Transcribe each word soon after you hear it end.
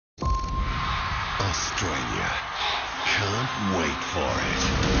Australia. Can't wait for it.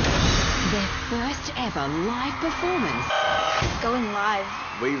 Their first ever live performance. Going live.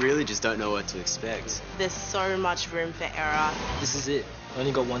 We really just don't know what to expect. There's so much room for error. This is it.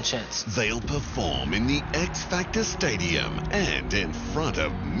 Only got one chance. They'll perform in the X Factor Stadium and in front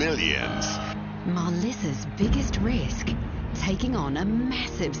of millions. Marlisa's biggest risk, taking on a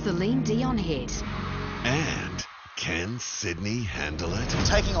massive Celine Dion hit. And can Sydney handle it?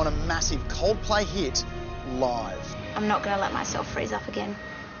 Taking on a massive Coldplay hit live. I'm not going to let myself freeze up again.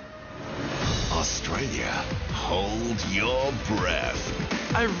 Australia, hold your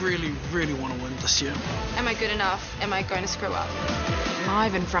breath. I really, really want to win this year. Am I good enough? Am I going to screw up?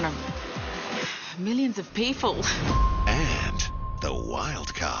 Live in front of millions of people. And the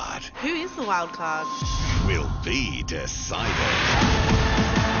wild card Who is the wild card? will be decided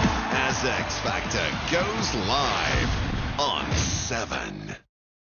as X Factor goes live on 7.